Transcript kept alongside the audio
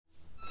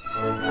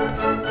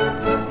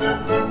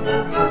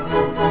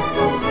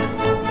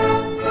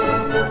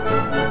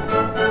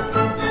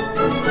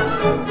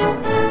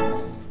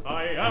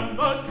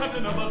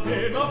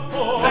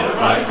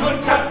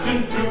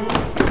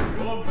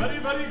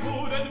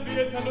and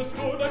be it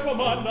understood, I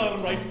command a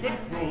right good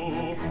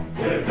crew.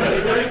 We're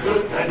very, very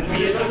good, and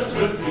be it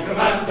understood, we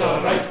command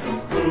a right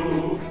good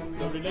crew.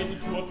 The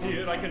related to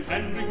appear, I can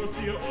hand rig or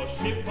steer, or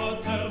ship a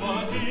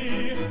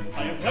salvagee.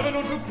 I am never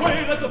known to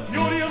quail at the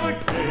fury of a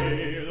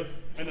gale,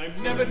 and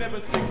I'm never, never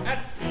sick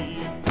at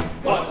sea.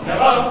 What,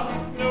 never?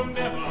 No,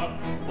 never.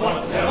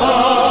 What, never?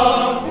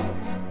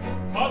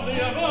 Hardly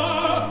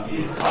ever.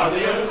 He's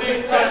hardly ever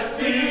sick at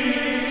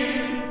sea.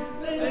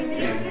 Then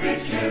give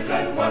 3 cheers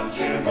and 1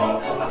 cheer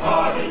more for the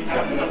hardy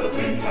captain of the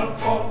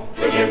Pinafore.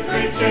 We give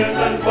 3 cheers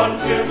and 1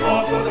 cheer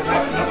more for the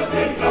captain of the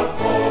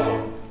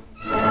Pinafore.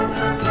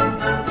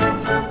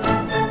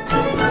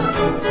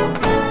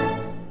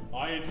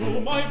 I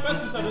do my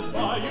best to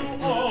satisfy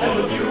you all,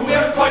 And with you we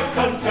are quite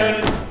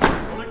content.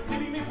 You're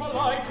exceedingly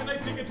polite, and I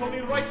think it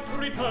only right to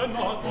return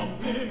our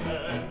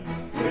compliment.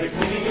 We're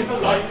exceedingly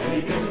polite, and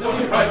he thinks it's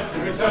only right to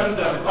return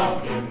the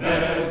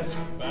compliment.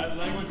 Bad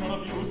language or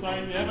abuse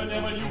I never,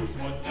 never use,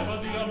 whatever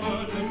the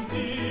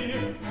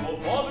emergency. For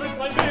bother it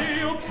I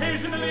may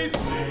occasionally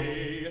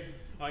say,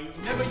 I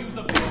never use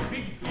a big,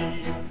 big D.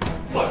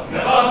 What,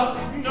 never?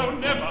 No,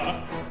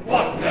 never.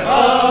 What, never?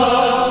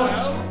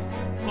 Well,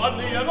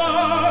 hardly ever.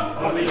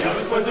 Hardly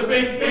ever swears a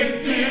big,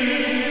 big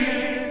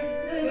deal.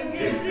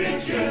 Give 3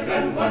 cheers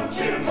and 1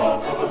 cheer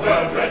more for the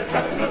well-bred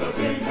captain of the